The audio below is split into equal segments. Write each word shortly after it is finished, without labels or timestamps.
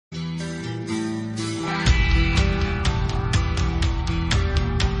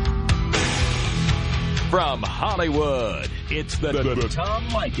From Hollywood, it's the Tom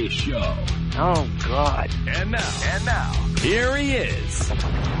Leykis Show. Oh, God. And now, here he is,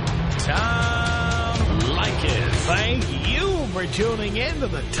 Tom Leykis. Thank you for tuning in to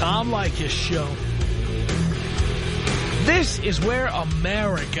the Tom Leykis Show. This is where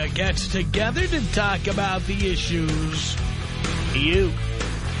America gets together to talk about the issues you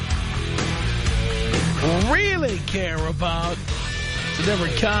really care about. It's a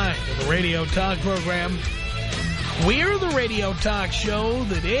different kind of a radio talk program. We're the radio talk show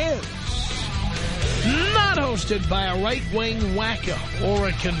that is not hosted by a right-wing wacko or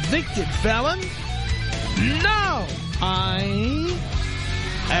a convicted felon. No, I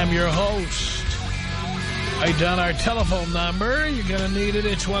am your host. Write down our telephone number. You're going to need it.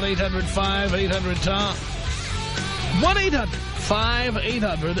 It's 1-800-5800-TOM.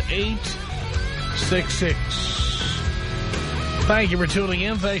 1-800-5800-866. Thank you for tuning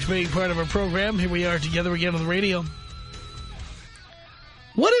in. Thanks for being part of our program. Here we are together again on the radio.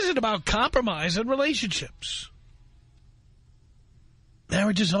 What is it about compromise in relationships?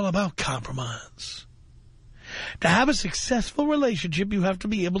 Marriage is all about compromise. To have a successful relationship, you have to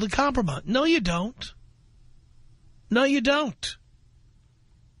be able to compromise. No, you don't. No, you don't.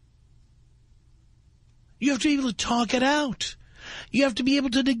 You have to be able to talk it out. You have to be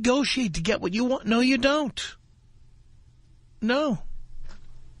able to negotiate to get what you want. No, you don't. No.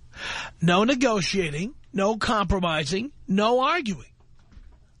 No negotiating, no compromising, no arguing.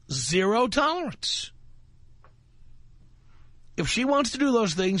 Zero tolerance. If she wants to do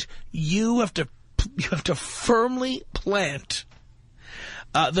those things, you have to firmly plant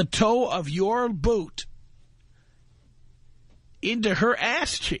the toe of your boot into her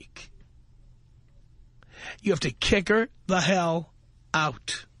ass cheek. You have to kick her the hell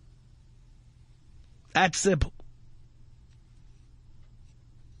out. That's simple.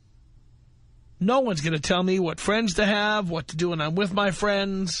 No one's going to tell me what friends to have, what to do when I'm with my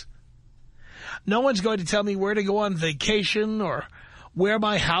friends. No one's going to tell me where to go on vacation or where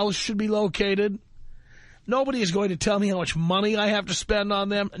my house should be located. Nobody is going to tell me how much money I have to spend on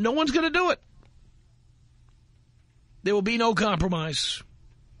them. No one's going to do it. There will be no compromise.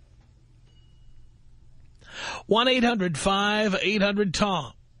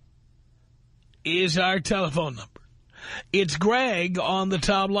 1-800-5800-TOM is our telephone number. It's Greg on the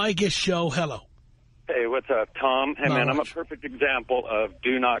Tom Leykis Show. Hello. Hey, what's up, Tom? Hey, man, I'm a perfect example of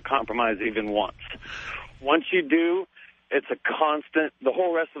do not compromise even once. Once you do, it's a constant. The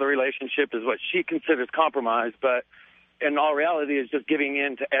whole rest of the relationship is what she considers compromise, but in all reality is just giving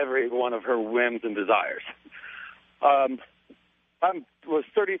in to every one of her whims and desires. I was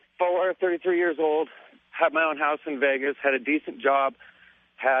 34, 33 years old, had my own house in Vegas, had a decent job,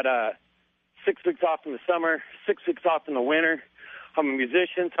 had 6 weeks off in the summer, 6 weeks off in the winter. I'm a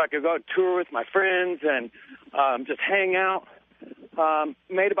musician, so I could go tour with my friends and just hang out.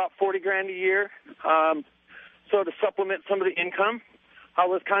 Made about $40,000 a year. So to supplement some of the income, I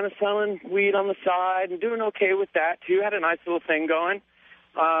was kind of selling weed on the side and doing okay with that, too. Had a nice little thing going.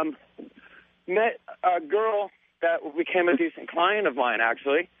 Met a girl that became a decent client of mine,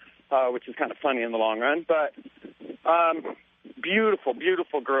 actually, which is kind of funny in the long run. But beautiful,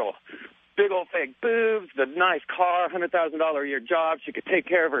 beautiful girl. Big old fake boobs, the nice car, $100,000 a year job. She could take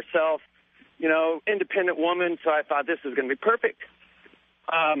care of herself, you know, independent woman. So I thought this is going to be perfect.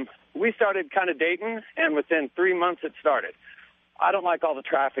 We started kind of dating, and within 3 months it started. I don't like all the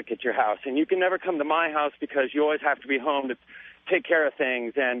traffic at your house, and you can never come to my house because you always have to be home to take care of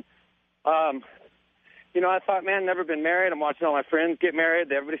things. And, you know, I thought, man, never been married. I'm watching all my friends get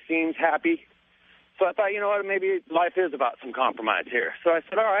married. Everybody seems happy. So I thought, you know what, maybe life is about some compromise here. So I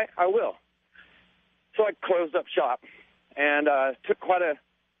said, all right, I will. So I closed up shop and took quite a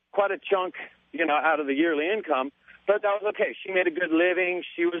chunk, you know, out of the yearly income. But that was okay. She made a good living.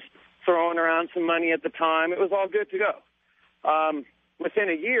 She was throwing around some money at the time. It was all good to go. Within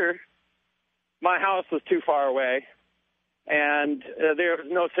a year, my house was too far away, and there was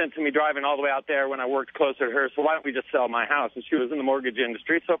no sense in me driving all the way out there when I worked closer to her. So why don't we just sell my house? And she was in the mortgage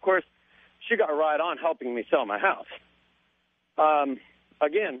industry. So, of course, she got right on helping me sell my house.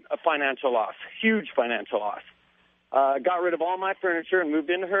 Again, a financial loss, huge financial loss. Got rid of all my furniture and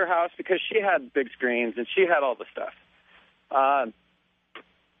moved into her house because she had big screens and she had all the stuff.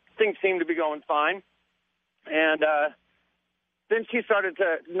 Things seemed to be going fine. And then she started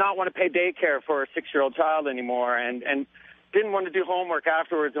to not want to pay daycare for her 6-year-old child anymore and didn't want to do homework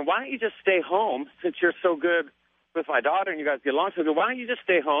afterwards. And why don't you just stay home since you're so good with my daughter and you guys get along? So why don't you just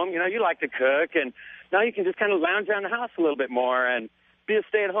stay home? You know, you like to cook, and now you can just kind of lounge around the house a little bit more and be a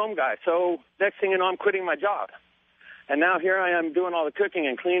stay-at-home guy. So next thing you know, I'm quitting my job. And now here I am doing all the cooking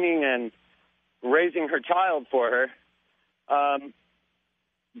and cleaning and raising her child for her.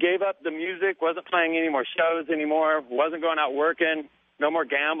 Gave up the music, wasn't playing any more shows anymore, wasn't going out working, no more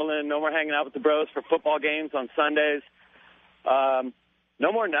gambling, no more hanging out with the bros for football games on Sundays.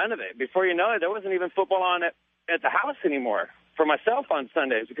 No more none of it. Before you know it, there wasn't even football on at the house anymore for myself on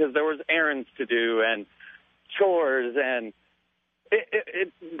Sundays because there was errands to do and chores, and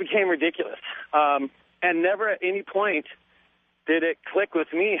it became ridiculous. And never at any point did it click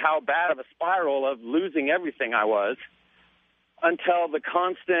with me how bad of a spiral of losing everything I was until the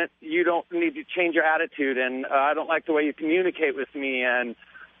constant, you don't need to change your attitude, and I don't like the way you communicate with me, and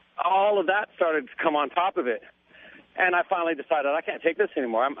all of that started to come on top of it. And I finally decided I can't take this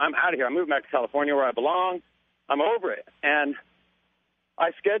anymore. I'm out of here. I'm moving back to California where I belong. I'm over it. And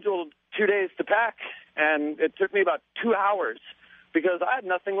I scheduled 2 days to pack, and it took me about 2 hours because I had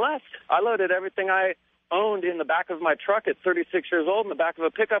nothing left. I loaded everything I owned in the back of my truck at 36 years old in the back of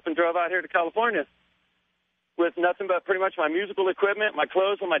a pickup and drove out here to California with nothing but pretty much my musical equipment, my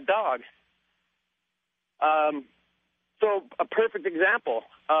clothes, and my dog. So a perfect example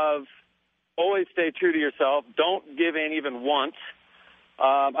of always stay true to yourself. Don't give in even once.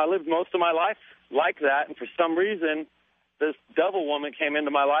 I lived most of my life like that, and for some reason, this devil woman came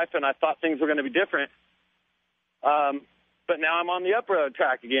into my life, and I thought things were going to be different. But now I'm on the up-road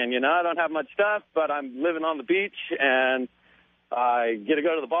track again. You know, I don't have much stuff, but I'm living on the beach, and I get to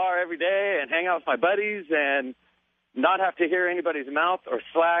go to the bar every day and hang out with my buddies and not have to hear anybody's mouth or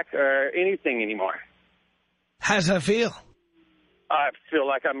slack or anything anymore. How's that feel? I feel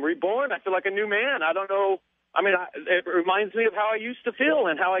like I'm reborn. I feel like a new man. I don't know. I mean, it reminds me of how I used to feel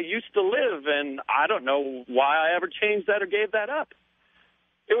and how I used to live, and I don't know why I ever changed that or gave that up.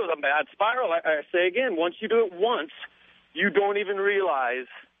 It was a bad spiral. I say again, once you do it once, you don't even realize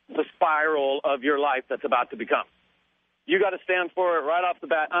the spiral of your life that's about to become. You got to stand for it right off the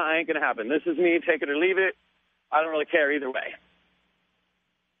bat. Ain't going to happen. This is me. Take it or leave it. I don't really care either way.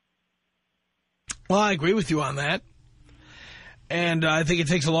 Well, I agree with you on that. And I think it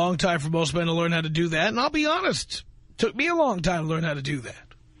takes a long time for most men to learn how to do that. And I'll be honest, it took me a long time to learn how to do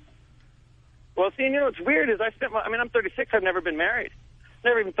that. Well, see, you know what's weird is I'm 36. I've never been married.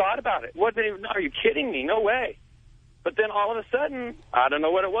 Never even thought about it. Are you kidding me? No way. But then all of a sudden, I don't know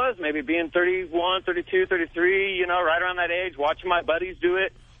what it was, maybe being 31, 32, 33, you know, right around that age, watching my buddies do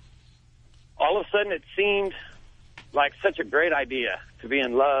it. All of a sudden it seemed like such a great idea to be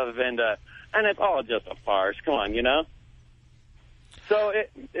in love, and it's all just a farce. Come on, you know? So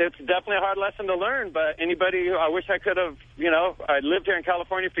it's definitely a hard lesson to learn, but anybody who I wish I could have, you know, I lived here in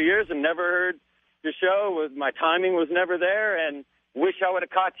California for years and never heard your show. My timing was never there, and wish I would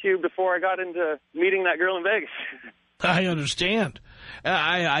have caught you before I got into meeting that girl in Vegas. I understand.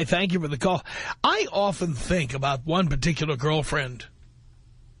 I thank you for the call. I often think about one particular girlfriend.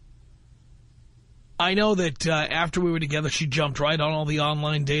 I know that after we were together, she jumped right on all the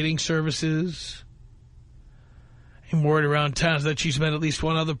online dating services. And word around town that she's met at least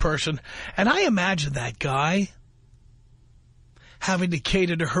one other person. And I imagine that guy having to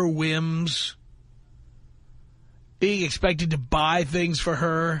cater to her whims, being expected to buy things for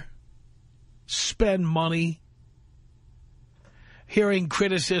her, spend money, hearing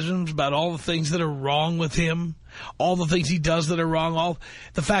criticisms about all the things that are wrong with him, all the things he does that are wrong, all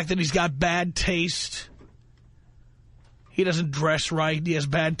the fact that he's got bad taste. He doesn't dress right, he has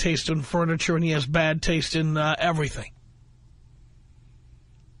bad taste in furniture, and he has bad taste in everything.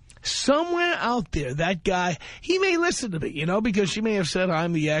 Somewhere out there, that guy, he may listen to me, you know, because she may have said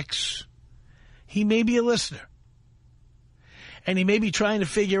I'm the ex. He may be a listener. And he may be trying to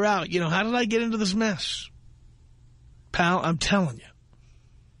figure out, you know, how did I get into this mess? Pal, I'm telling you,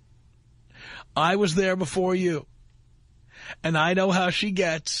 I was there before you, and I know how she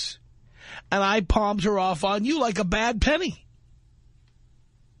gets, and I palmed her off on you like a bad penny.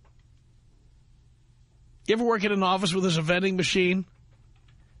 You ever work in an office where there's a vending machine?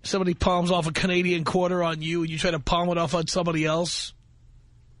 Somebody palms off a Canadian quarter on you, and you try to palm it off on somebody else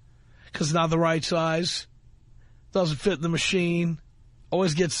because it's not the right size, doesn't fit in the machine,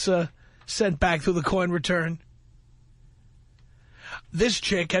 always gets sent back through the coin return. This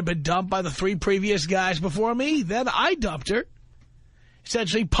chick had been dumped by the 3 previous guys before me. Then I dumped her,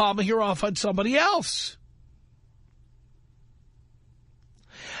 essentially palming her off on somebody else.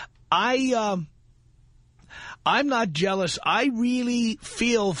 I'm not jealous. I really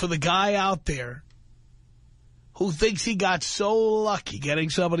feel for the guy out there who thinks he got so lucky getting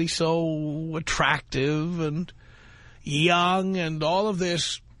somebody so attractive and young and all of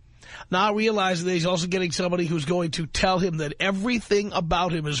this, not realizing that he's also getting somebody who's going to tell him that everything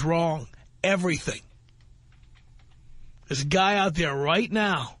about him is wrong. Everything. There's a guy out there right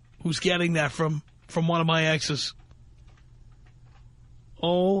now who's getting that from one of my exes.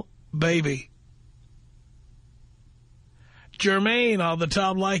 Oh, baby. Jermaine on the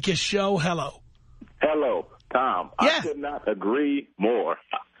Tom Leykis show. Hello. Hello, Tom. Yeah. I could not agree more.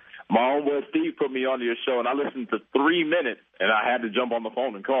 My homeboy Steve put me on your show, and I listened to 3 minutes, and I had to jump on the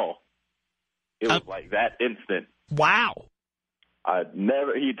phone and call. It was like that instant. Wow.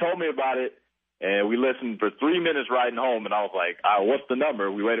 He told me about it, and we listened for 3 minutes riding home, and I was like, what's the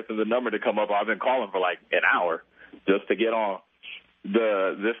number? We waited for the number to come up. I've been calling for like an hour just to get on.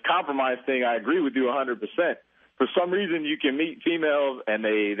 This compromise thing, I agree with you 100%. For some reason, you can meet females, and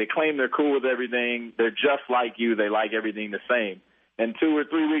they claim they're cool with everything. They're just like you. They like everything the same. And 2 or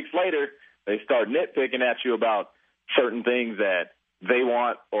 3 weeks later, they start nitpicking at you about certain things that they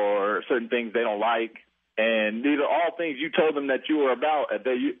want or certain things they don't like. And these are all things you told them that you were about,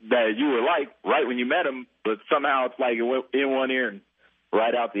 that you were like right when you met them, but somehow it's like it went in one ear and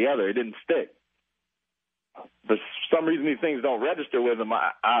right out the other. It didn't stick. For some reason, these things don't register with them.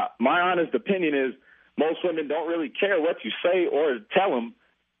 My honest opinion is most women don't really care what you say or tell them,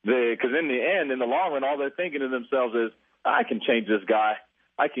 because in the end, in the long run, all they're thinking to themselves is, I can change this guy.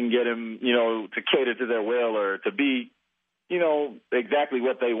 I can get him, to cater to their will or to be, exactly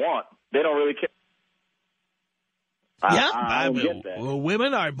what they want. They don't really care. I don't get that.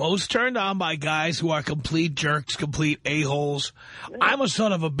 Women are most turned on by guys who are complete jerks, complete a-holes. Yeah. I'm a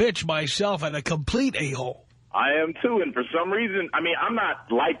son of a bitch myself and a complete a-hole. I am too, and for some reason, I'm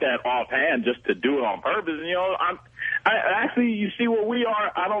not like that offhand just to do it on purpose. Actually, you see what we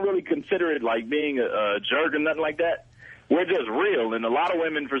are, I don't really consider it like being a jerk or nothing like that. We're just real, and a lot of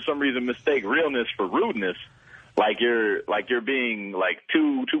women, for some reason, mistake realness for rudeness. Like you're being like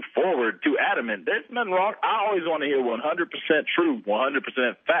too forward, too adamant. There's nothing wrong. I always want to hear 100% truth,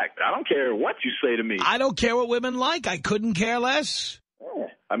 100% fact. I don't care what you say to me. I don't care what women like. I couldn't care less. Yeah.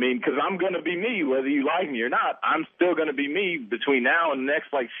 Because I'm going to be me, whether you like me or not. I'm still going to be me between now and the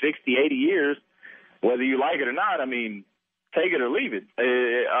next 60, 80 years, whether you like it or not. Take it or leave it.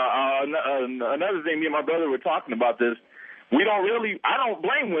 Another thing, me and my brother were talking about this. I don't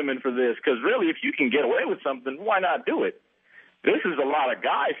blame women for this, because really, if you can get away with something, why not do it? This is a lot of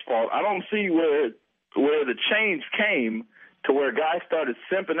guys' fault. I don't see where the change came to where guys started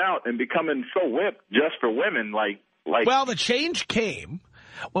simping out and becoming so whipped just for women. Well, the change came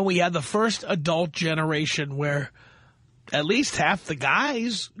when we had the first adult generation where at least half the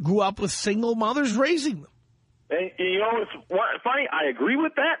guys grew up with single mothers raising them. And, it's funny, I agree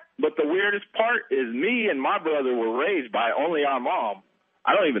with that, but the weirdest part is me and my brother were raised by only our mom.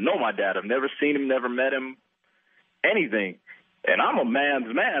 I don't even know my dad. I've never seen him, never met him, anything. And I'm a man's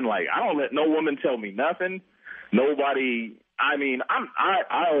man. I don't let no woman tell me nothing. Nobody, I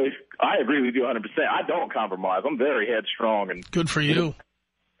agree with you 100%. I don't compromise. I'm very headstrong. And good for you.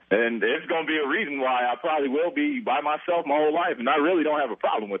 And it's going to be a reason why I probably will be by myself my whole life, and I really don't have a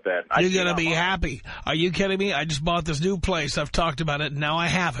problem with that. You're going to be happy. Are you kidding me? I just bought this new place. I've talked about it, and now I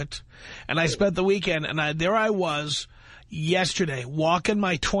have it. And I spent the weekend, and there I was yesterday walking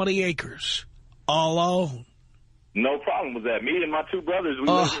my 20 acres alone. No problem with that. Me and my 2 brothers, we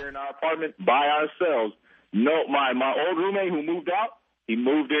live here in our apartment by ourselves. No, my old roommate who moved out, he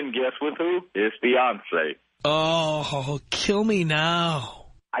moved in, guess with who? His fiance. Oh, kill me now.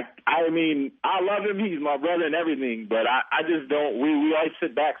 I love him. He's my brother and everything, but I just don't. We always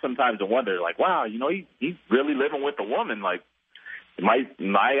sit back sometimes and wonder, wow, he's really living with a woman. I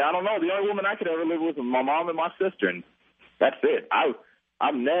don't know. The only woman I could ever live with was my mom and my sister, and that's it. I've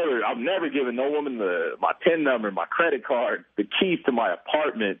never given no woman my PIN number, my credit card, the keys to my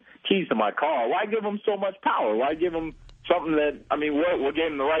apartment, keys to my car. Why give them so much power? Why give them something that, what gave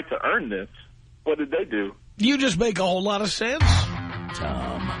them the right to earn this? What did they do? You just make a whole lot of sense.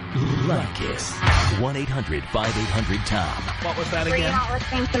 Tom Leykis. 1-800-5800-TOM. What was that again? Were you not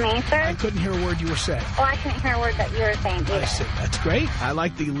listening to me, sir? I couldn't hear a word you were saying. Well, I couldn't hear a word that you were saying either. I see. That's great. I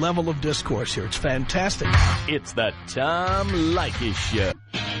like the level of discourse here. It's fantastic. It's the Tom Leykis Show.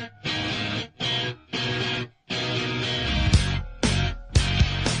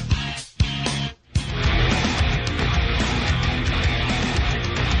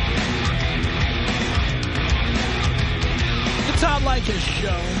 Tom Leykis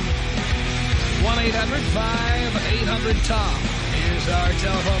Show. 1-800-5800-TOM is our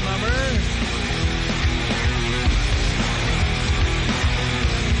telephone number.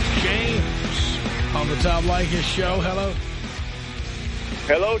 James on the Tom Leykis Show. Hello.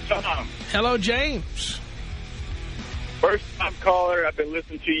 Hello, Tom. Hello, James. First-time caller. I've been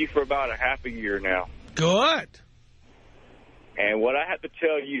listening to you for about a half a year now. Good. And what I have to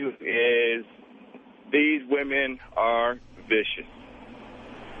tell you is these women are vicious.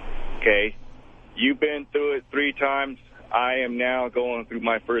 Okay, you've been through it 3 times. I am now going through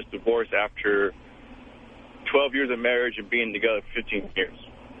my first divorce after 12 years of marriage and being together for 15 years.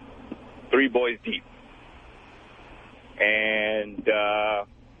 3 boys deep. And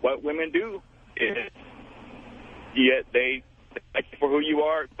what women do is they like you for who you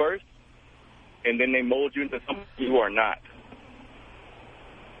are at first, and then they mold you into something you are not.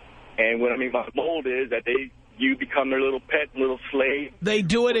 And what I mean by mold is that you become their little pet, little slave. They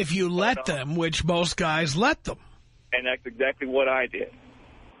do it if you let them, which most guys let them. And that's exactly what I did.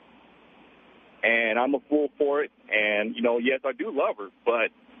 And I'm a fool for it. And, yes, I do love her,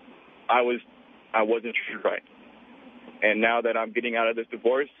 but I wasn't treated right. And now that I'm getting out of this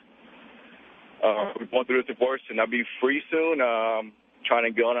divorce, we're going through this divorce, and I'll be free soon. Trying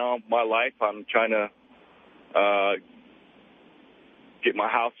to go on with my life. I'm trying to get my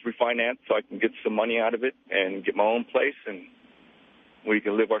house refinanced so I can get some money out of it and get my own place, and we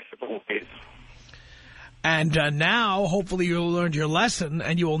can live our separate ways. And now, hopefully, you'll learn your lesson,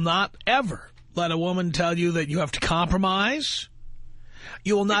 and you will not ever let a woman tell you that you have to compromise.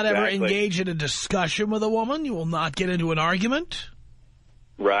 You will not ever engage in a discussion with a woman. You will not get into an argument.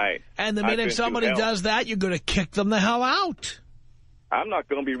 Right. And the minute somebody does that, you're going to kick them the hell out. I'm not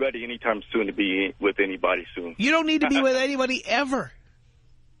going to be ready anytime soon to be with anybody soon. You don't need to be with anybody ever.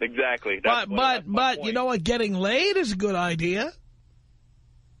 Exactly. But you know what? Getting laid is a good idea.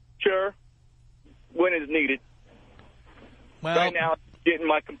 Sure. When it's needed. Well, right now, getting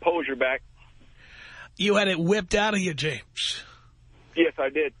my composure back. You had it whipped out of you, James. Yes, I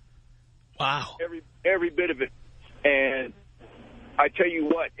did. Wow. Every bit of it. And I tell you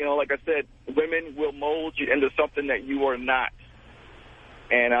what, like I said, women will mold you into something that you are not.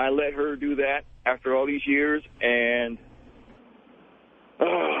 And I let her do that after all these years. And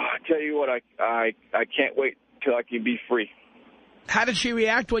I tell you what, I can't wait till I can be free. How did she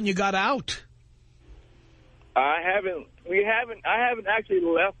react when you got out? I haven't actually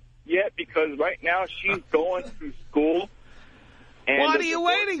left yet because right now she's going to school. And what are you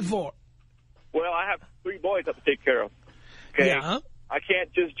waiting for? Well, I have 3 boys I have to take care of. Okay? Yeah. I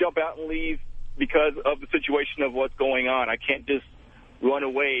can't just jump out and leave because of the situation of what's going on. I can't just run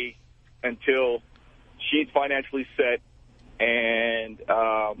away until she's financially set and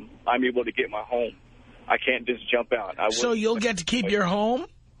I'm able to get my home. I can't just jump out. So you'll get to keep your home?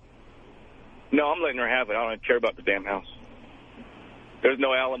 No, I'm letting her have it. I don't care about the damn house. There's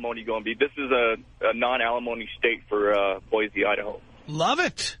no alimony going to be. This is a non-alimony state for Boise, Idaho. Love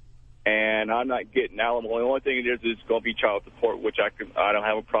it. And I'm not getting alimony. The only thing it is going to be child support, which I don't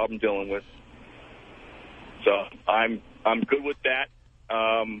have a problem dealing with. So I'm good with that.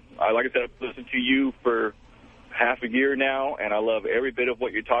 Like I said, I've listened to you for half a year now, and I love every bit of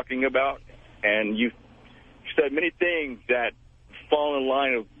what you're talking about. And you've said many things that fall in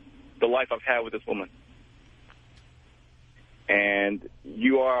line of the life I've had with this woman. And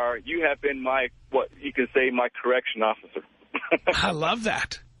you have been my correction officer. I love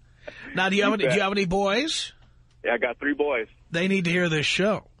that. Now, do you have any boys? Yeah, I got 3 boys. They need to hear this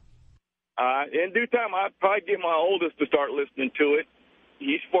show. In due time, I'll probably get my oldest to start listening to it.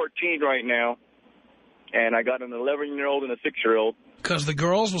 He's 14 right now, and I got an 11-year-old and a 6-year-old. Because the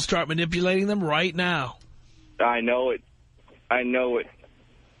girls will start manipulating them right now. I know it.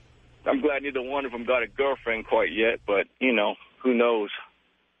 I'm glad neither one of them got a girlfriend quite yet, but, who knows.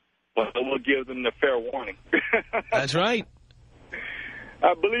 But we'll give them the fair warning. That's right.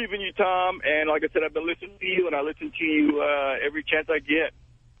 I believe in you, Tom, and like I said, I've been listening to you, and I listen to you every chance I get.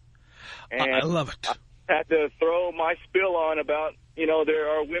 And I love it. I had to throw my spill on about, there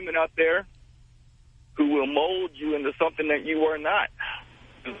are women out there who will mold you into something that you are not.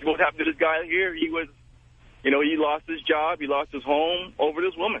 What happened to this guy here? He was, he lost his job, he lost his home over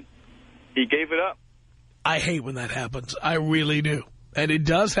this woman. He gave it up. I hate when that happens. I really do. And it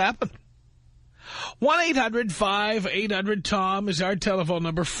does happen. 1-800-5800-TOM is our telephone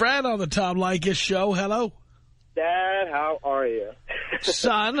number. Fred on the Tom Leykis show. Hello. Dad, how are you?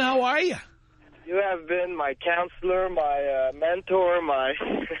 Son, how are you? You have been my counselor, my mentor, my...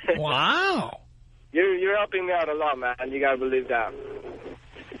 Wow. You're helping me out a lot, man. You got to believe that.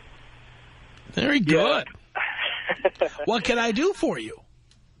 Very good. Yeah. What can I do for you?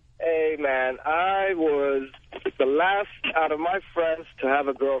 Hey, man, I was the last out of my friends to have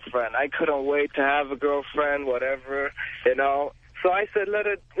a girlfriend. I couldn't wait to have a girlfriend, whatever, So I said,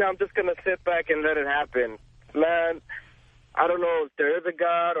 I'm just going to sit back and let it happen. Man, I don't know if there is a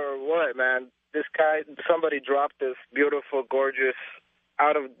God or what, man. Somebody dropped this beautiful, gorgeous,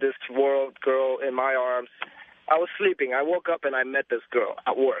 out-of-this-world girl in my arms. I was sleeping. I woke up and I met this girl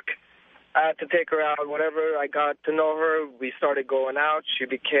at work. I had to take her out. Whenever I got to know her, we started going out. She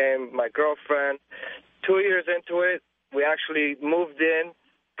became my girlfriend. 2 years into it, we actually moved in,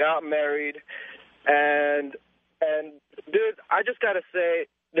 got married, and dude, I just got to say,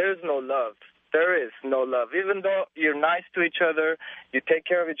 there's no love. There is no love. Even though you're nice to each other, you take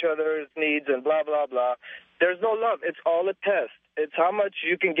care of each other's needs and blah, blah, blah, there's no love. It's all a test. It's how much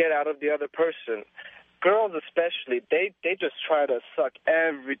you can get out of the other person. Girls especially, they just try to suck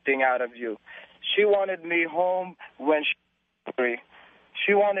everything out of you. She wanted me home when she was hungry.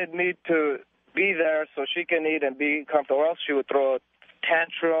 She wanted me to be there so she can eat and be comfortable, or else she would throw a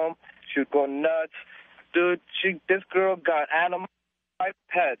tantrum. She would go nuts. Dude, this girl got 5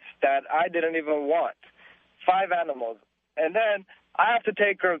 pets that I didn't even want. 5 animals. And then I have to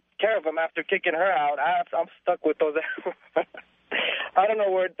take care of them after kicking her out. I'm stuck with those animals. I don't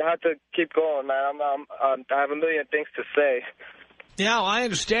know how to keep going, man. I have a million things to say. Yeah, I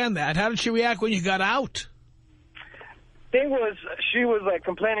understand that. How did she react when you got out? She was like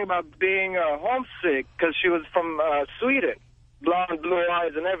complaining about being homesick because she was from Sweden, blonde, blue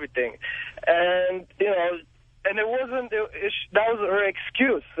eyes, and everything, and and it wasn't. That was her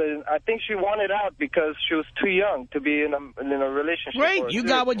excuse. And I think she wanted out because she was too young to be in a relationship. Great, you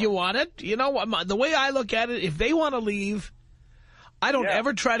got what you wanted. You know what? The way I look at it, if they want to leave, I don't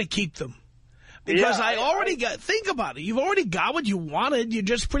ever try to keep them. Because I already got, think about it, you've already got what you wanted. You're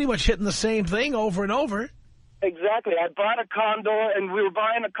just pretty much hitting the same thing over and over. Exactly. I bought a condo, and we were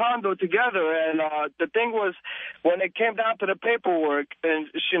buying a condo together. And the thing was, when it came down to the paperwork, and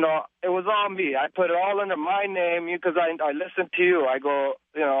it was all me. I put it all under my name because I listened to you. I go,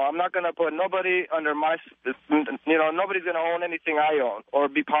 I'm not going to put nobody under my, nobody's going to own anything I own or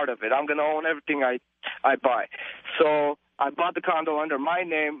be part of it. I'm going to own everything I buy. So I bought the condo under my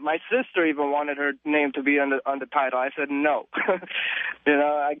name. My sister even wanted her name to be on the title. I said no.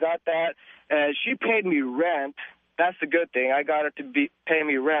 I got that. She paid me rent. That's the good thing. I got her to pay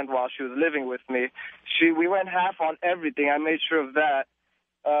me rent while she was living with me. We went half on everything. I made sure of that.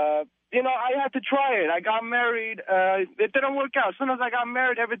 I had to try it. I got married. It didn't work out. As soon as I got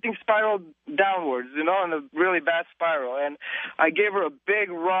married, everything spiraled downwards, in a really bad spiral. And I gave her a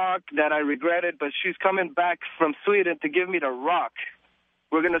big rock that I regretted, but she's coming back from Sweden to give me the rock.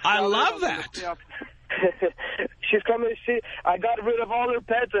 We're gonna. I love that. She's coming. I got rid of all her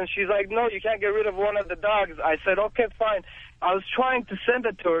pets, and she's like, no, you can't get rid of one of the dogs. I said, okay, fine. I was trying to send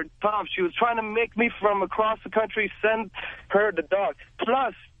it to her, Tom. She was trying to make me from across the country send her the dog,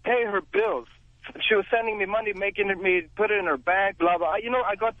 plus pay her bills. She was sending me money, making me put it in her bank, blah, blah.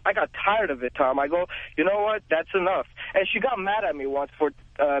 I got tired of it, Tom. I go, you know what? That's enough. And she got mad at me once for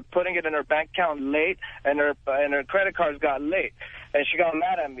putting it in her bank account late, and her credit cards got late. And she got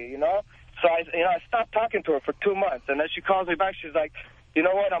mad at me, So I stopped talking to her for 2 months, and then she calls me back. She's like, you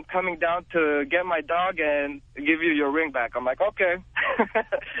know what? I'm coming down to get my dog and give you your ring back. I'm like, okay,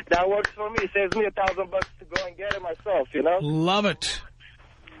 that works for me. It saves me $1,000 to go and get it myself. Love it.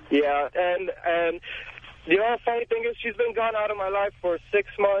 Yeah, and the funny thing is, she's been gone out of my life for 6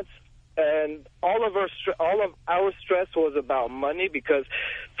 months, and all of our stress was about money because,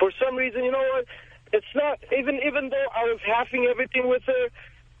 for some reason, you know what? It's not even though I was halving everything with her.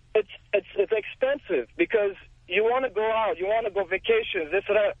 It's expensive because you want to go out, you want to go vacations, this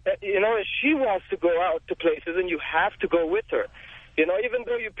and that. And she wants to go out to places, and you have to go with her. Even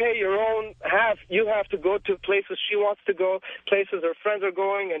though you pay your own half, you have to go to places she wants to go, places her friends are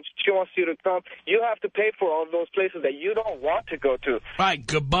going, and she wants you to come. You have to pay for all those places that you don't want to go to. Right.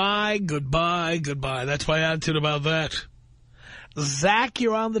 Goodbye, goodbye, goodbye. That's my attitude about that. Zach,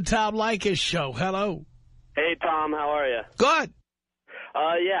 you're on the Tom Leykis show. Hello. Hey, Tom. How are you? Good.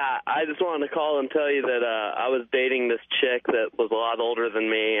 Yeah, I just wanted to call and tell you that I was dating this chick that was a lot older than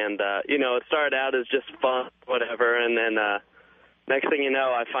me, and, it started out as just fun, whatever, and then next thing you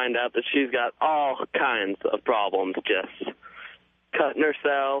know, I find out that she's got all kinds of problems, just cutting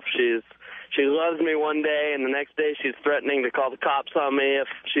herself. She loves me one day, and the next day she's threatening to call the cops on me if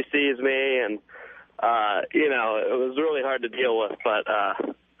she sees me, and, it was really hard to deal with, but,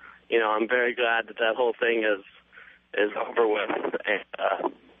 I'm very glad that whole thing is over with, and,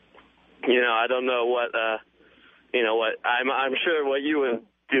 I don't know what, I'm sure what you would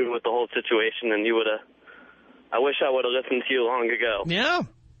do with the whole situation, and I wish I would have listened to you long ago. Yeah.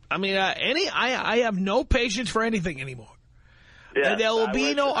 I mean, I have no patience for anything anymore. Yeah, there will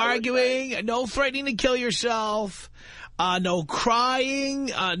be no arguing, no threatening to kill yourself, no crying,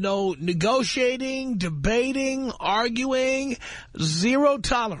 no negotiating, debating, arguing, zero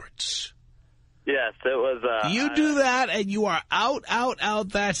tolerance. Yes, it was... you do that, and you are out,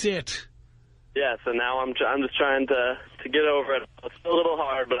 that's it. Yes, and now I'm just trying to get over it. It's a little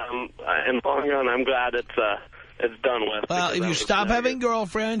hard, but in the long run, I'm glad it's done with. Well, if you stop having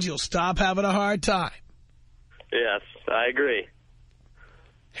girlfriends, you'll stop having a hard time. Yes, I agree.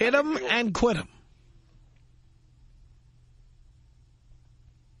 Hit them and quit them.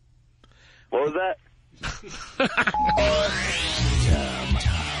 What was that?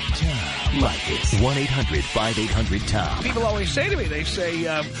 Leykis. 1-800-5800-TOM. People always say to me, they say,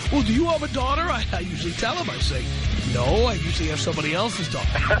 well, do you have a daughter? I usually tell them, I say, no, I usually have somebody else's daughter.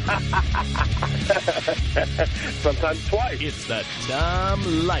 Sometimes twice. It's the Tom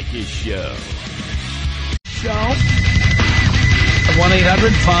Leykis Show. Show.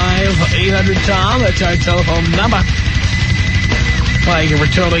 1-800-5800-TOM. That's our telephone number. Thank you for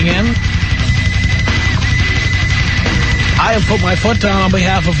tuning in. I have put my foot down on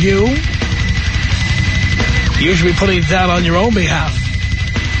behalf of you. You should be putting it down on your own behalf.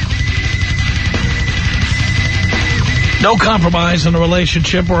 No compromise in a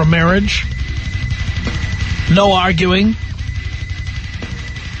relationship or a marriage. No arguing.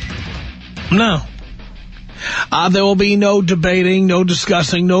 No. There will be no debating, no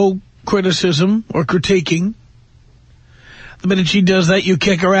discussing, no criticism or critiquing. The minute she does that, you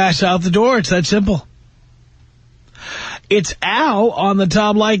kick her ass out the door. It's that simple. It's Al on the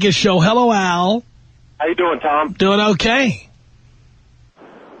Tom Leykis Show. Hello, Al. How you doing, Tom? Doing okay.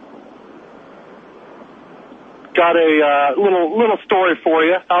 Got a little story for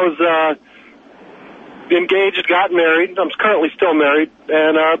you. I was engaged, got married. I'm currently still married.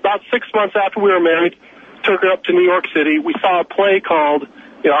 And about 6 months after we were married, took her up to New York City. We saw a play called,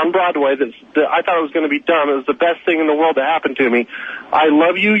 on Broadway. I thought it was going to be dumb. It was the best thing in the world to happen to me. I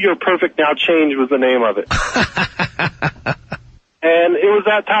Love You, You're Perfect, Now Change was the name of it. And it was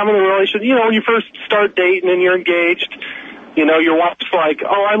that time in the relationship, when you first start dating and you're engaged, your wife's like,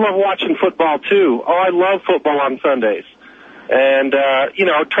 oh, I love watching football too. Oh, I love football on Sundays. And,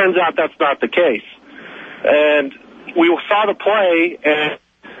 it turns out that's not the case. And we saw the play, and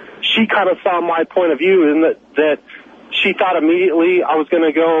she kind of saw my point of view in that she thought immediately I was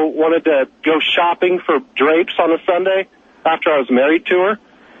going to wanted to go shopping for drapes on a Sunday after I was married to her.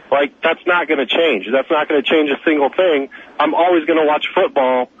 Like, that's not going to change. That's not going to change a single thing. I'm always going to watch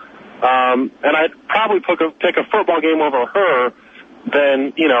football. And I'd probably pick a football game over her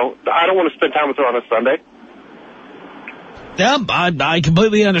than, I don't want to spend time with her on a Sunday. Yeah, I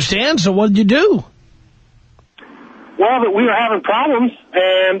completely understand. So what did you do? Well, we were having problems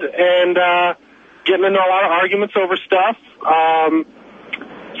and getting into a lot of arguments over stuff.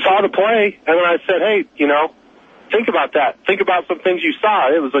 Saw the play, and then I said, hey, think about that. Think about some things you saw.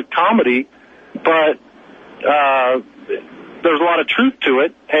 It was a comedy, but there's a lot of truth to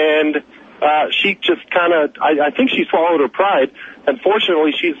it. And she just kind of, I think she swallowed her pride.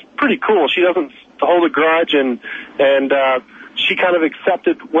 Unfortunately, she's pretty cool. She doesn't hold a grudge, and she kind of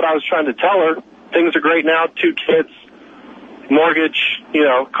accepted what I was trying to tell her. Things are great now, 2 kids, mortgage,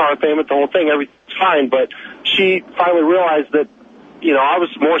 car payment, the whole thing, everything's fine. But she finally realized that, I was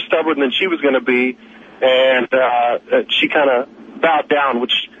more stubborn than she was going to be. And she kind of bowed down,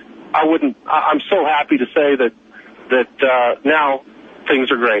 which I wouldn't. I'm so happy to say that now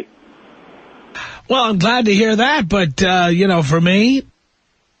things are great. Well, I'm glad to hear that, but for me,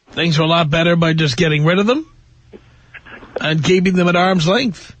 things are a lot better by just getting rid of them and keeping them at arm's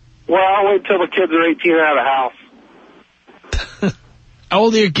length. Well, I'll wait till the kids are 18 and out of the house. How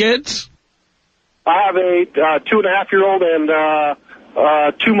old are your kids? I have a 2.5-year-old and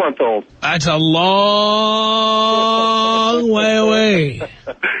 2-month-old. That's a long way away.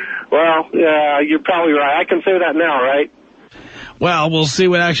 Well, yeah, you're probably right. I can say that now, right? Well, we'll see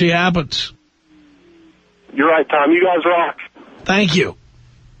what actually happens. You're right, Tom. You guys rock. Thank you.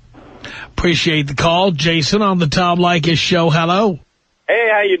 Appreciate the call. Jason on the Tom Leykis Show. Hello. Hey,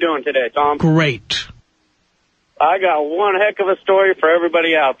 how you doing today, Tom? Great. I got one heck of a story for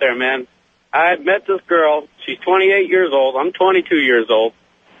everybody out there, man. I met this girl. She's 28 years old. I'm 22 years old.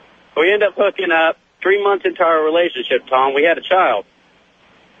 We ended up hooking up. 3 months into our relationship, Tom, we had a child.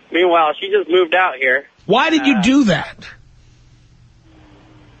 Meanwhile, she just moved out here. Why did you do that?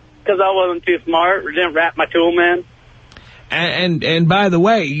 Because I wasn't too smart. Or didn't wrap my tool, man. And by the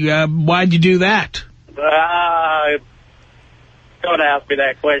way, why'd you do that? Don't ask me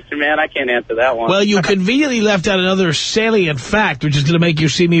that question, man. I can't answer that one. Well, you conveniently left out another salient fact, which is going to make you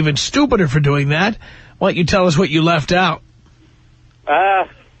seem even stupider for doing that. Why don't you tell us what you left out?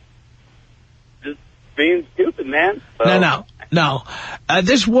 Just being stupid, man. So. No.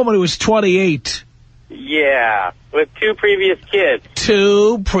 This woman who was 28. Yeah, with 2 previous kids.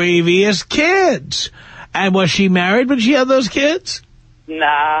 2 previous kids. And was she married when she had those kids?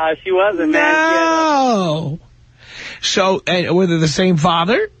 Nah, she wasn't, man. No. So, were they the same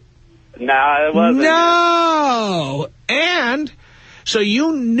father? No, it wasn't. No. And so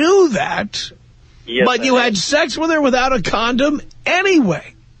you knew that, Yes, but you had sex with her without a condom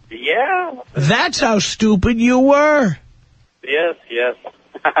anyway. Yeah. That's how stupid you were. Yes.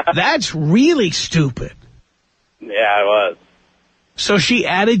 That's really stupid. Yeah, I was. So she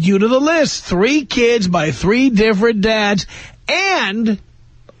added you to the list. 3 kids by 3 different dads. And,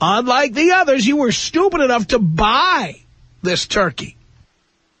 unlike the others, you were stupid enough to buy this turkey.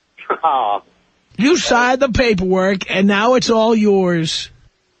 Oh. You signed the paperwork, and now it's all yours.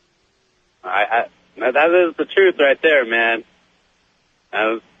 That is the truth right there, man.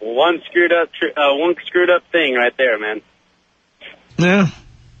 One screwed up thing right there, man. Yeah.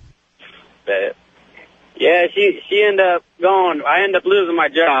 But, yeah, she ended up going. I ended up losing my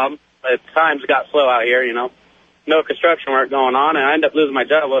job. Times got slow out here, you know. No construction work going on, and I ended up losing my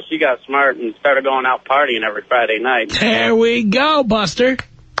job. Well, she got smart and started going out partying every Friday night. There we go, Buster.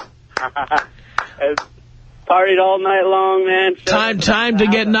 Partied all night long, man. Time to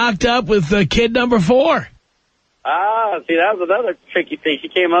get knocked up with kid number 4. Ah, see, that was another tricky thing. She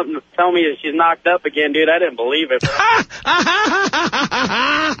came up and told me that she's knocked up again, dude. I didn't believe it.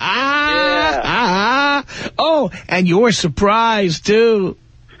 Yeah. Oh, and you were surprised, too.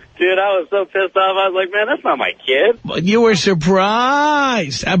 Dude, I was so pissed off. I was like, man, that's not my kid. But you were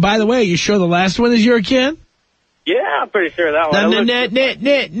surprised. By the way, you sure the last one is your kid? Yeah, I'm pretty sure that one.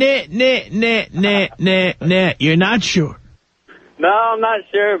 You're not sure? No, I'm not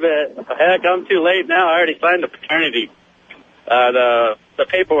sure, but heck, I'm too late now. I already signed the paternity, the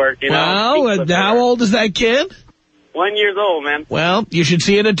paperwork, you know. Well, how old is that kid? 1 year old, man. Well, you should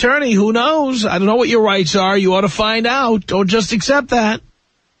see an attorney. Who knows? I don't know what your rights are. You ought to find out. Don't just accept that.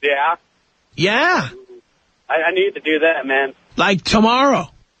 Yeah? Yeah. I need to do that, man. Like tomorrow.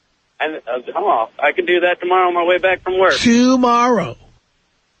 And I can do that tomorrow on my way back from work. Tomorrow.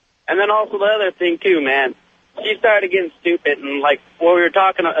 And then also the other thing, too, man. She started getting stupid, and like what we were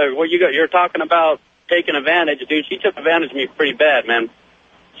talking, you're talking about taking advantage, dude. She took advantage of me pretty bad, man.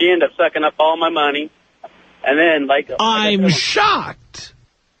 She ended up sucking up all my money, and then I'm shocked.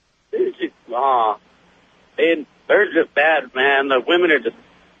 They're just bad, man. The women are just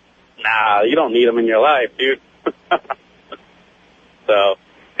you don't need them in your life, dude. So,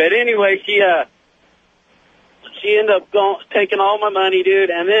 but anyway, she ended up taking all my money, dude,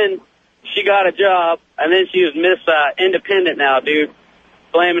 and then she got a job, and then she was Miss Independent now, dude.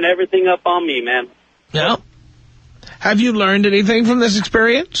 Blaming everything up on me, man. Yeah. Have you learned anything from this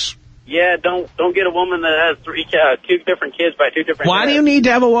experience? Yeah, don't get a woman that has 2 different kids by 2 different Why do you need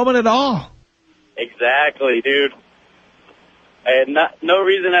to have a woman at all? Exactly, dude. I had no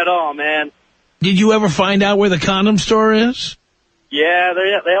reason at all, man. Did you ever find out where the condom store is? Yeah,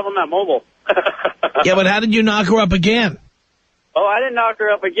 they have them at Mobile. Yeah, but how did you knock her up again? Oh, I didn't knock her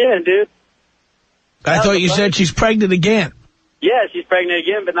up again, dude. I thought you said she's pregnant again. Yeah, she's pregnant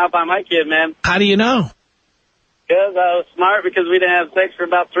again, but not by my kid, man. How do you know? Because I was smart, because we didn't have sex for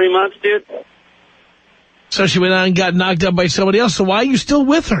about 3 months, dude. So she went out and got knocked up by somebody else, so why are you still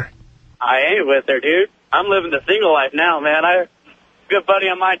with her? I ain't with her, dude. I'm living the single life now, man. A good buddy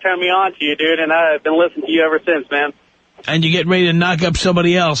of mine turned me on to you, dude, and I've been listening to you ever since, man. And you get ready to knock up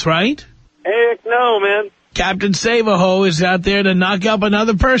somebody else, right? Heck no, man. Captain Save-A-Ho is out there to knock up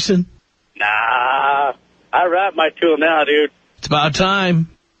another person. Nah, I rap my tool now, dude. It's about time.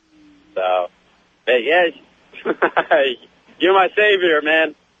 So, but yeah, you're my savior,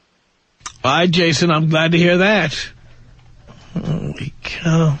 man. All right, Jason, I'm glad to hear that. Holy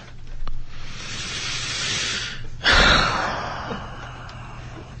cow.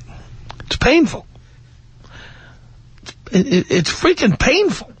 It's painful. It's freaking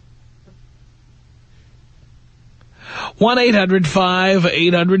painful.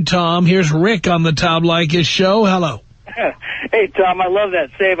 1-800-5800-TOM. Here's Rick on the Tom Leykis show. Hello. Hey, Tom, I love that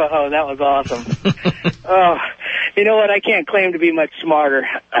Save-A-Ho. That was awesome. Oh, you know what? I can't claim to be much smarter,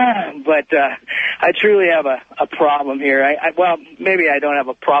 but I truly have a problem here. Well, maybe I don't have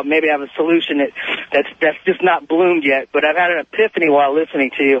a problem. Maybe I have a solution that's just not bloomed yet, but I've had an epiphany while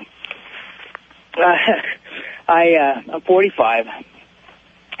listening to you. I'm 45.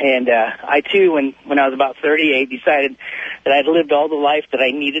 And I, too, when I was about 38, decided that I'd lived all the life that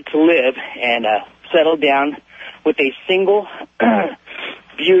I needed to live and settled down with a single,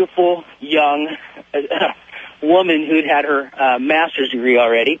 beautiful, young woman who'd had her master's degree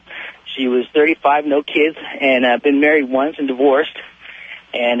already. She was 35, no kids, and been married once and divorced.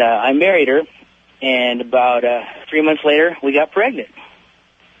 And I married her, and about 3 months later, we got pregnant.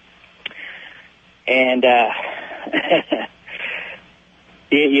 And...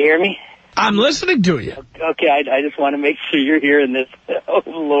 You hear me? I'm listening to you. Okay, I just want to make sure you're hearing this. Oh,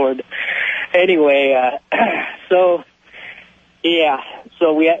 Lord. Anyway, so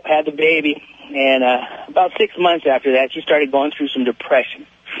we had the baby, and about 6 months after that, she started going through some depression,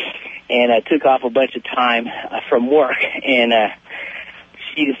 and took off a bunch of time from work, and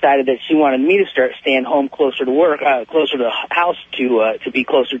she decided that she wanted me to start staying home closer to work, closer to the house, to be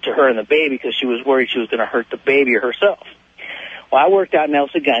closer to her and the baby, because she was worried she was going to hurt the baby or herself. Well, I worked out in El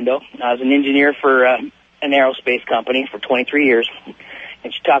Segundo. I was an engineer for an aerospace company for 23 years,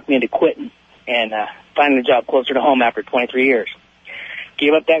 and she talked me into quitting and finding a job closer to home after 23 years.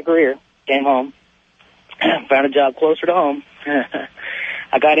 Gave up that career, came home, found a job closer to home.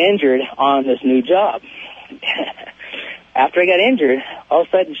 I got injured on this new job. After I got injured, all of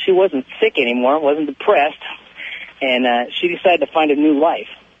a sudden she wasn't sick anymore, wasn't depressed, and she decided to find a new life,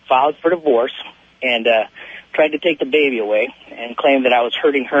 filed for divorce, and tried to take the baby away and claimed that I was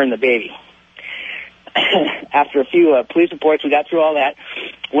hurting her and the baby. After a few police reports, we got through all that,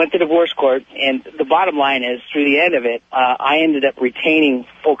 went to divorce court, and the bottom line is, through the end of it, I ended up retaining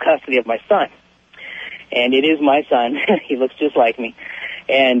full custody of my son. And it is my son. He looks just like me.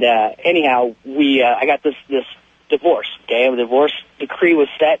 And anyhow, I got this divorce, okay? The divorce decree was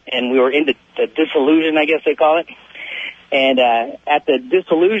set, and we were into the dissolution, I guess they call it. And at the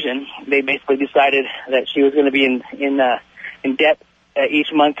dissolution, they basically decided that she was going to be in debt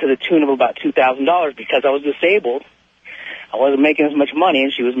each month to the tune of about $2,000 because I was disabled. I wasn't making as much money,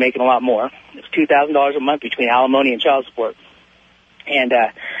 and she was making a lot more. It was $2,000 a month between alimony and child support. And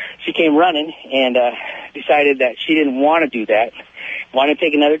she came running and decided that she didn't want to do that, wanted to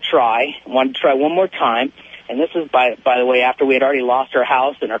take another try, wanted to try one more time. And this is, by the way, after we had already lost our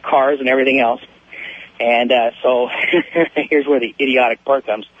house and our cars and everything else. And so here's where the idiotic part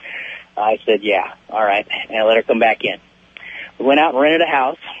comes. I said, yeah, all right, and I let her come back in. We went out and rented a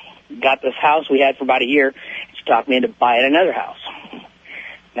house, got this house we had for about a year. She talked me into buying another house.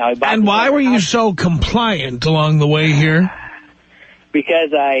 Now, and why were you so compliant along the way here?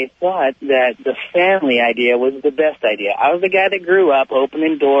 Because I thought that the family idea was the best idea. I was the guy that grew up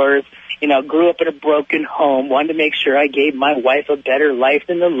opening doors, grew up in a broken home, wanted to make sure I gave my wife a better life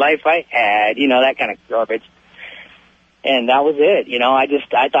than the life I had, that kind of garbage. And that was it.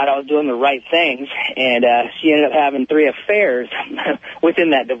 I thought I was doing the right things. And she ended up having 3 affairs within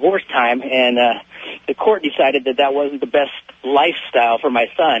that divorce time. And the court decided that that wasn't the best lifestyle for my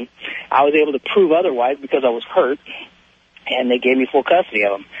son. I was able to prove otherwise because I was hurt. And they gave me full custody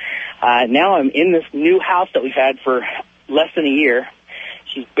of him. Now I'm in this new house that we've had for less than a year.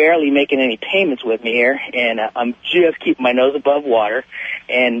 She's barely making any payments with me here, and I'm just keeping my nose above water.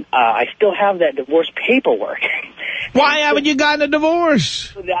 And I still have that divorce paperwork. Why haven't you gotten a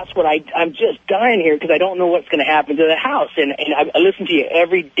divorce? That's what I'm just dying here because I don't know what's going to happen to the house. And I listen to you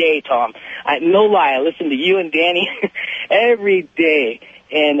every day, Tom. No lie, I listen to you and Danny every day.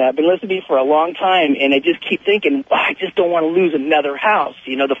 And I've been listening to you for a long time, and I just keep thinking, I just don't want to lose another house.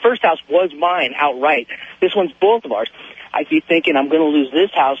 The first house was mine outright. This one's both of ours. I keep thinking I'm going to lose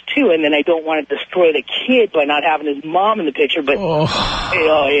this house, too, and then I don't want to destroy the kid by not having his mom in the picture. But,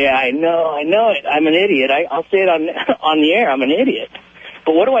 yeah, I know it. I'm an idiot. I'll say it on the air. I'm an idiot.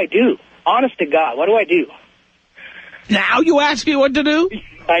 But what do I do? Honest to God, what do I do? Now you ask me what to do?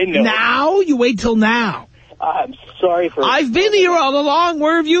 I know. Now? You wait till now. I'm sorry for... I've been here all along.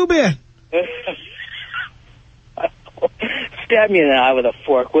 Where have you been? Stab me in the eye with a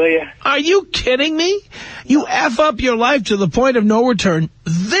fork, will you? Are you kidding me? You F up your life to the point of no return,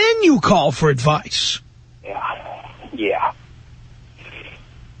 then you call for advice. Yeah.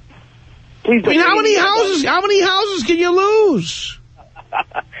 Please don't. How many houses can you lose?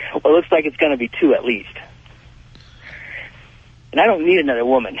 Well, it looks like it's going to be 2 at least. And I don't need another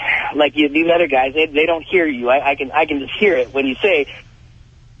woman. Like these other guys, they don't hear you. I can just hear it when you say,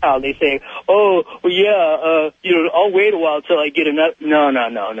 they say, oh, well, yeah, I'll wait a while till I get another.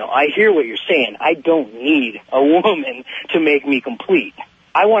 No. I hear what you're saying. I don't need a woman to make me complete.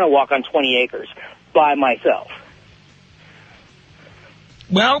 I want to walk on 20 acres by myself.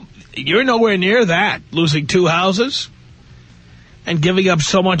 Well, you're nowhere near that, losing 2 houses and giving up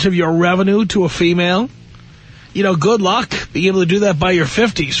so much of your revenue to a female. Good luck being able to do that by your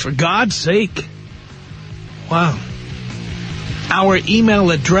 50s, for God's sake. Wow. Our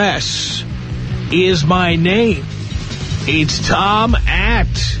email address is my name. It's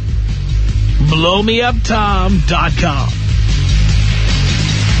Tom@blowmeuptom.com.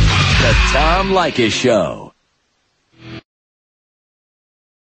 The Tom Leykis Show.